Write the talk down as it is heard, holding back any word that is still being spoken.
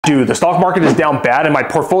Dude, the stock market is down bad and my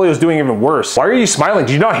portfolio is doing even worse. Why are you smiling?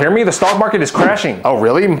 Did you not hear me? The stock market is crashing. Oh,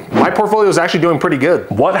 really? My portfolio is actually doing pretty good.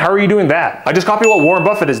 What? How are you doing that? I just copied what Warren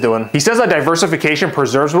Buffett is doing. He says that diversification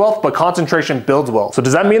preserves wealth, but concentration builds wealth. So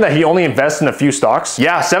does that mean that he only invests in a few stocks?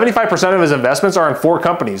 Yeah, 75% of his investments are in 4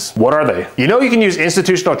 companies. What are they? You know you can use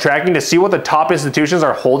institutional tracking to see what the top institutions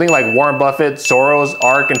are holding, like Warren Buffett, Soros,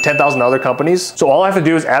 ARK, and 10,000 other companies. So all I have to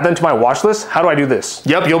do is add them to my watch list. How do I do this?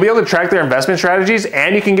 Yep, you'll be able to track their investment strategies,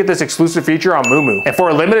 and you can get this exclusive feature on Moomoo. And for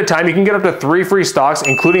a limited time, you can get up to 3 free stocks,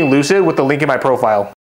 including Lucid, with the link in my profile.